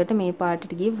සම්පූර්ණ ඇඟට මේ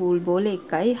පාටට ගියේ වූල් බෝල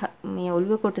එකයි මේ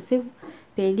ඔළුව කොටසේ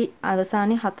පෙලි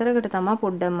අවසානයේ 4කට තමයි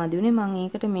පොඩ්ඩක් මදි වුනේ. මම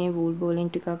ඒකට මේ වූල් බෝලෙන්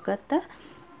ටිකක් ගත්තා.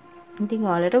 ඉතින්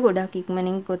ඔයාලට ගොඩක්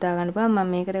ඉක්මනින් ගොතා ගන්න පුළුවන්. මම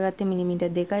මේකට ගත්තේ මිලිමීටර්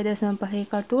 2.5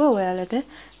 කටුව. ඔයාලට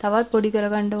තවත් පොඩි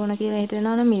කරගන්න ඕන කියලා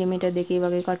හිතනවා නම් මිලිමීටර් 2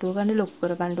 වගේ කටුව ගන්න. ලොකු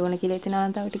කරගන්න ඕන කියලා හිතනවා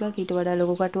නම් තව ටිකක් ඊට වඩා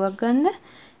ලොකු කටුවක් ගන්න.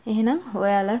 එහෙනම්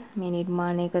ඔයාලා මේ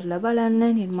නිර්මාණය කරලා බලන්න.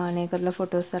 නිර්මාණය කරලා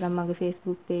ෆොටෝස් අරන් මගේ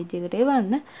Facebook page එකට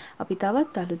එවන්න. අපි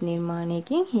තවත් අලුත්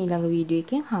නිර්මාණයකින් ඊළඟ වීඩියෝ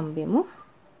එකෙන් හම්බෙමු.